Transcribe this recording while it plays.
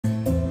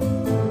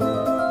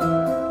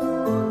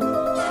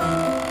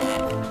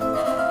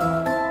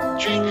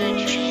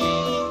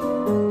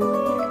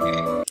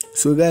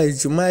So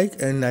guys, Jim Iyke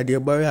and Nadia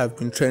Buari have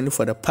been trending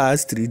for the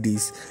past 3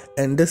 days,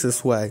 and this is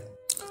why.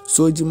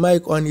 So Jim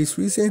Iyke, on his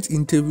recent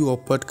interview or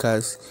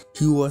podcast,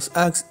 he was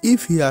asked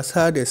if he has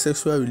had a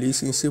sexual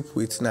relationship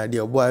with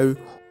Nadia Buari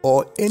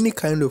or any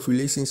kind of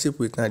relationship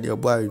with Nadia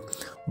Buari,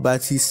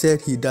 but he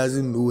said he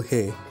doesn't know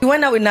her. You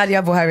went out with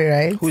Nadia Buari,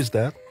 right? Who is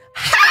that?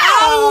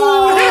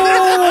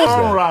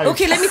 All right.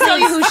 Okay, let me tell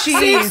you who she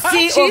is.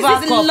 She's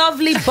this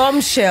lovely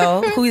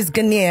bombshell who is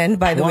Ghanaian,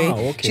 by the way.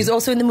 Okay. She's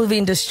also in the movie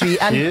industry.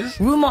 And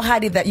rumor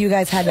had it that you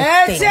guys had a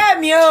thing.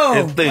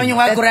 A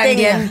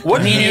thing.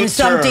 What meaning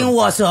something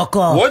was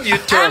occurred. What do you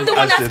term I'm the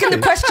one as asking the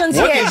questions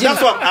here.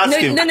 That's what I'm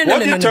asking. No,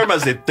 what do you term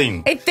as a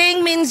thing? A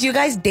thing means you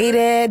guys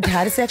dated,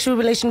 had a sexual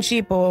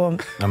relationship, or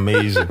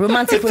amazing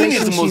romantic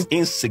relationship. A thing is the most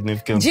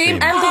insignificant Jim,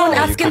 thing. I'm the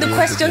one asking the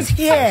questions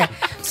here.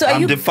 So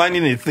I'm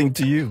defining a thing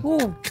to you.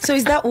 Ooh. So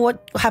is that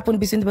what happened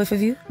between the both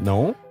of you?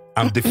 No,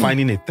 I'm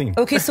defining a thing.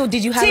 Okay, so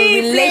did you have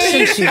a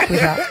relationship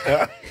with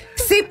her?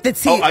 Sip the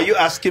tea. Oh, are you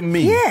asking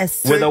me?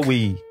 Yes. Whether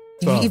we...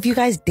 If you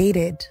guys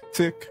dated.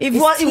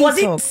 Was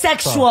it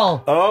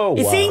sexual? Oh,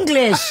 it's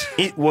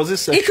English. Was it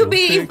sexual? It could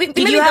be.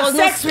 Did you have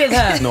sex with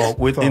her? No,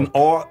 with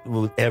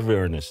every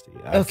earnesty.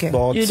 I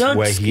thought you don't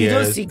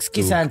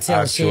kiss and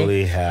tell.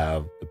 Actually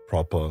have the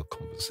proper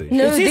conversation.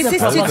 No, this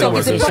is TeaTalk.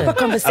 It's a proper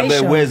conversation. And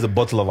then where's the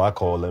bottle of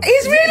alcohol?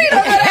 It's really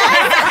not.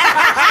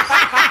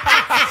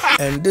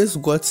 And this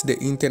got the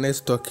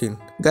internet talking.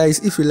 Guys,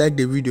 if you like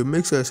the video,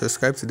 make sure you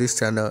subscribe to this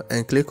channel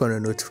and click on the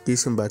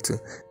notification button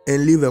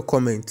and leave a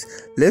comment.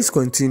 Let's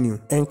continue.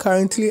 And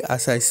currently,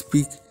 as I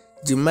speak,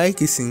 Jim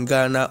Iyke is in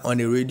Ghana on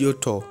a radio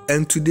tour.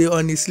 And today,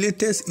 on his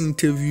latest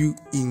interview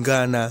in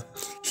Ghana,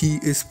 he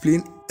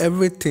explained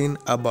everything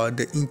about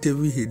the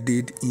interview he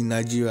did in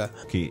Nigeria.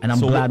 Okay, and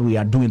I'm glad we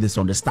are doing this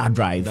on the Star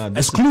Drive.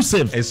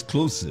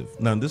 Exclusive.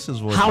 Now, this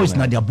is what. How is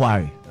Nadia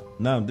Buari?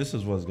 Now, this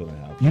is what's going to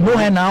happen. You know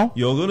her now?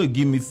 You're going to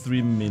give me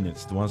 3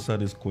 minutes to answer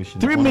this question.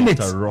 3 minutes?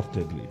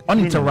 Uninterruptedly.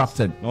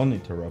 Uninterrupted?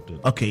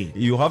 Uninterrupted. Okay.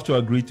 You have to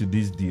agree to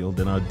this deal,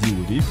 then I'll deal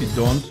with it. If you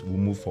don't, we'll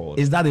move forward.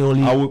 Is that the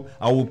only...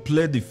 I will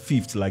play the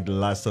fifth like the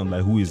last time,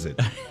 like who is it?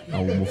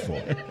 And we'll move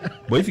forward.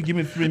 But if you give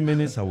me 3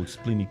 minutes, I will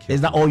explain it carefully.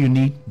 Is that all you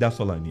need?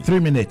 That's all I need. 3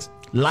 minutes.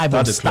 Live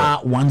on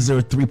Star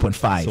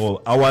 103.5.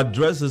 So our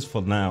address is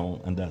for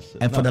now, and that's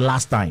it. And for the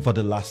last time? For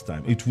the last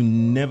time. It will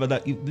never...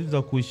 If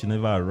that question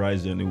ever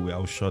arises anyway,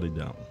 I'll shut it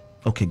down.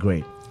 Okay,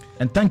 great.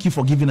 And thank you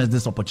for giving us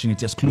this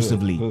opportunity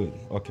exclusively. Good.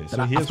 Okay.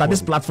 So after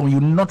this platform, you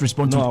will not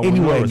respond to it anywhere again.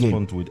 I will not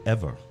respond to it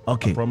ever.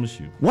 Okay. I promise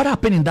you. What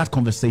happened in that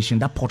conversation,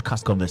 that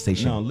podcast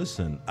conversation? Now,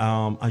 listen.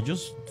 I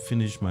just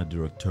finished my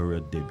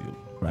directorial debut.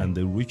 Right. And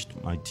they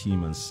reached my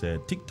team and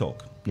said,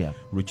 TeaTalk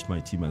reached my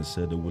team and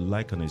said they would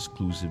like an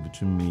exclusive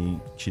between me,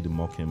 Chidi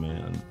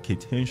Mokeme, and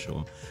Kate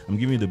Henshaw. I'm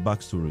giving you the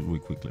backstory real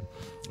quickly.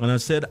 And I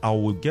said I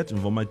will get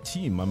involved. My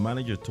team, my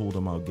manager told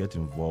them I'll get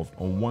involved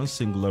on one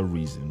singular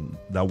reason,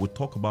 that we'll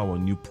talk about our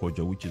new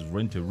project, which is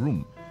Rent a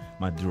Room,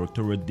 my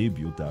directorial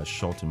debut that I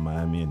shot in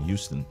Miami and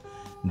Houston.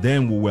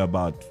 Then we were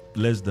about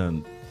less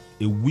than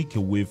a week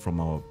away from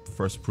our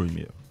first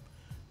premiere.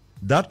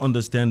 That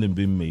understanding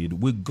being made,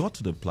 we got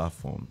to the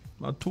platform.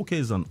 Now, Toke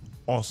is an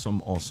awesome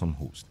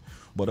host.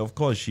 But of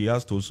course, she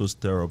has to also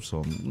stir up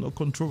some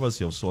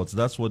controversy of sorts.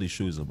 That's what the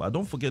show is about.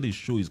 Don't forget the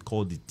show is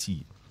called The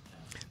Tea.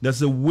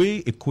 There's a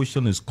way a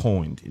question is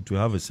coined. It will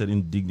have a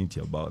certain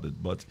dignity about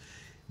it. But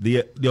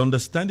the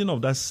understanding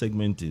of that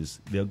segment is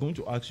they are going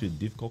to ask you a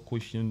difficult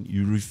question.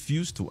 You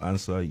refuse to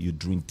answer, you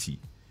drink tea.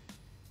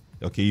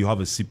 Okay, you have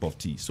a sip of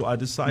tea. So I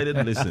decided,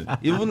 listen,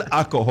 even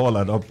alcohol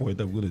at that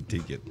point, I'm going to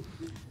take it.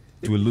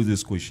 To lose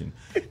this question.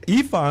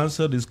 If I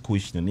answer this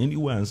question,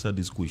 anyway I answer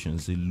this question,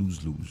 it's a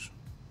lose-lose.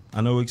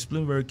 And I will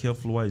explain very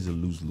carefully why it's a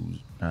lose-lose.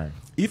 Right.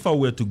 If I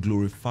were to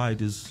glorify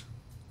this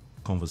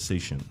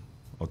conversation,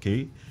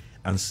 okay,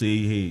 and say,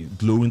 hey,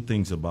 glowing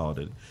things about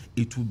it,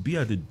 it would be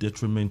at the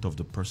detriment of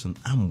the person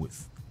I'm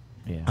with.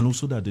 Yeah. And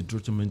also at the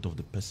detriment of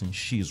the person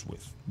she's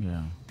with.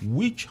 Yeah.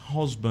 Which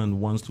husband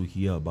wants to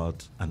hear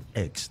about an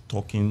ex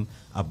talking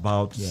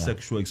about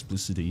sexual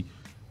explicitity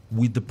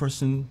with the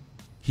person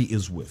he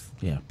is with?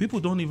 Yeah. People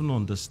don't even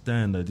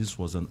understand that this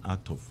was an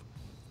act of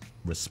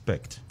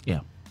respect. Yeah.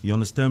 You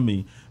understand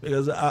me?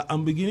 Because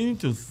I'm beginning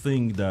to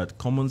think that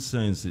common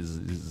sense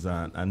is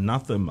an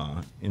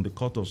anathema in the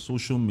court of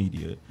social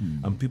media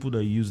and people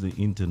that use the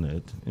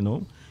internet,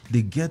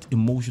 they get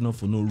emotional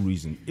for no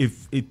reason.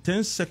 If a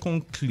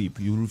 10-second clip,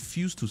 you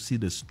refuse to see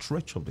the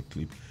stretch of the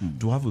clip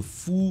to have a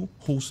full,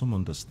 wholesome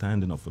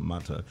understanding of a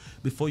matter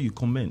before you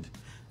comment.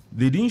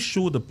 They didn't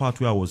show the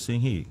part where I was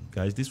saying, hey,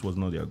 guys, this was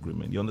not the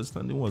agreement. The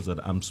understanding was that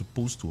I'm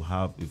supposed to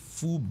have a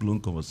full-blown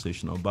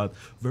conversation about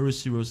very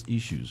serious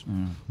issues.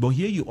 But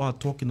here you are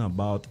talking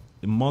about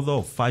a mother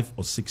of 5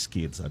 or 6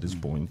 kids at this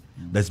point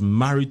that's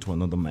married to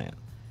another man.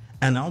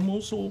 And I'm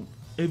also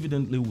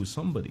evidently with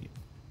somebody.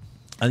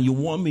 And you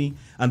want me,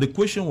 and the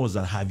question was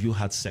that, have you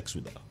had sex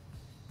with her?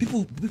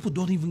 People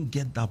don't even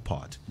get that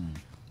part.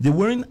 They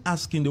weren't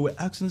asking, they were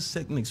asking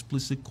certain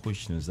explicit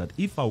questions that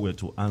if I were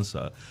to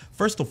answer,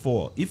 first of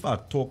all, if I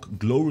talk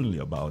glowingly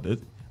about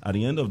it, at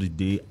the end of the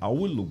day, I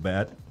will look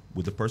bad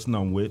with the person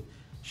I'm with.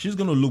 she's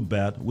going to look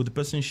bad with the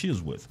person she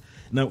is with.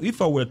 Now,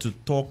 if I were to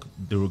talk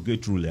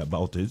derogatorily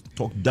about it,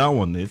 talk down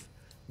on it,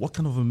 what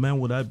kind of a man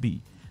would I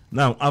be?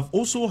 Now, I've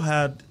also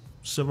had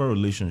several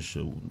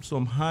relationships,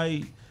 some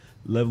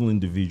high-level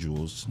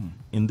individuals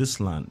in this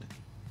land.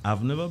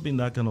 I've never been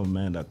that kind of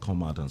man that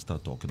come out and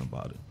start talking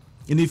about it.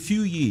 In a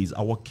few years,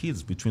 our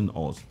kids between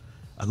us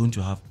are going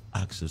to have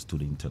access to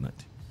the internet.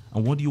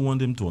 And what do you want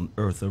them to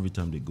unearth every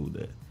time they go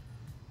there?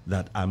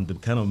 That I'm the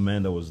kind of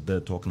man that was there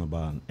talking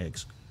about an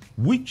ex.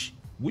 Which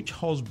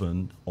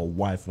husband or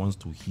wife wants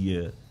to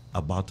hear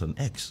about an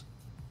ex?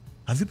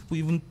 Have you people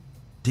even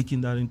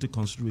taken that into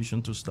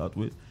consideration to start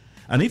with?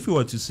 And if you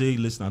were to say,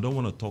 listen, I don't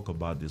want to talk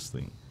about this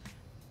thing,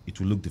 it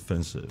will look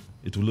defensive.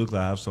 It will look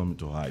like I have something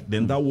to hide.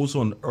 Then that will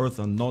also unearth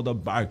another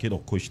barricade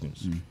of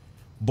questions.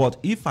 But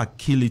if I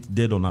kill it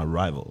dead on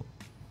arrival,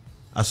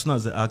 as soon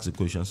as they ask the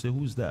question, I say,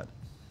 who's that?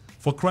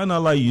 For crying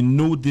out loud, you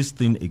know this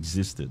thing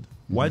existed.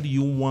 Why do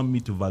you want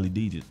me to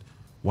validate it?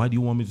 Why do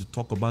you want me to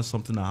talk about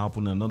something that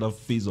happened in another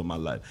phase of my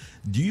life?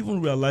 Do you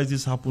even realize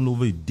this happened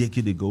over a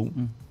decade ago?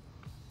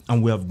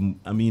 And we have,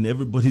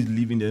 everybody's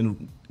living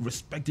and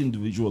respecting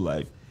individual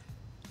life.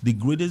 The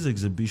greatest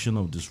exhibition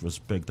of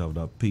disrespect I would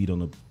have paid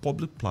on a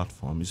public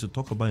platform is to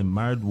talk about a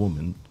married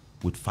woman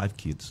with 5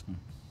 kids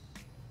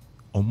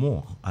or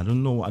more. I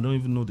don't know. I don't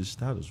even know the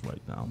status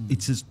right now.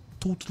 It is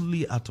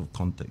totally out of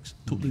context,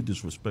 totally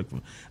disrespectful.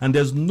 And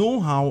there's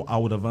no how I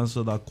would have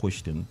answered that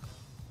question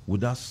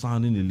without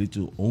sounding a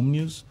little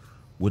ominous,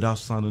 without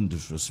sounding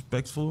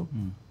disrespectful,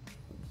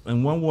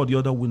 and one word or the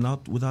other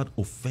without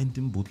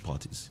offending both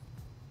parties.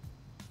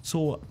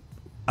 So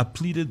I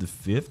pleaded the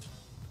fifth,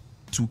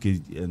 took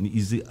an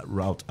easy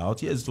route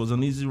out. Yes, it was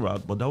an easy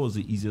route, but that was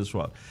the easiest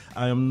route.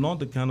 I am not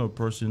the kind of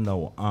person that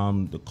will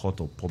arm the court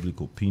of public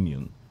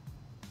opinion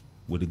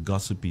with a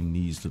gossiping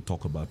needs to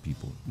talk about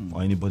people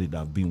or anybody that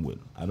I've been with.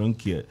 I don't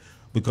care.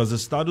 Because the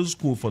status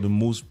quo, for the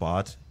most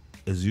part,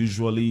 is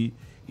usually,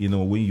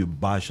 when you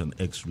bash an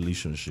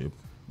ex-relationship,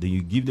 then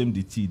you give them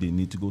the tea they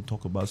need to go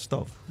talk about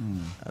stuff.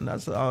 And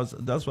that's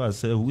why I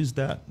say, who is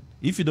that?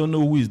 If you don't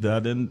know who is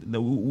that, then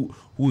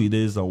who it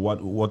is or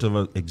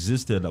whatever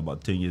existed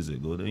about 10 years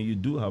ago, then you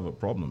do have a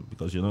problem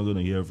because you're not going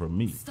to hear from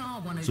me.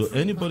 So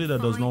anybody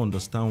that does not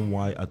understand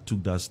why I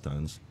took that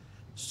stance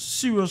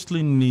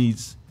seriously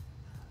needs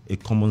a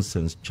common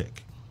sense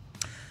check.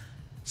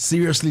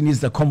 Seriously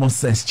needs the common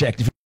sense check.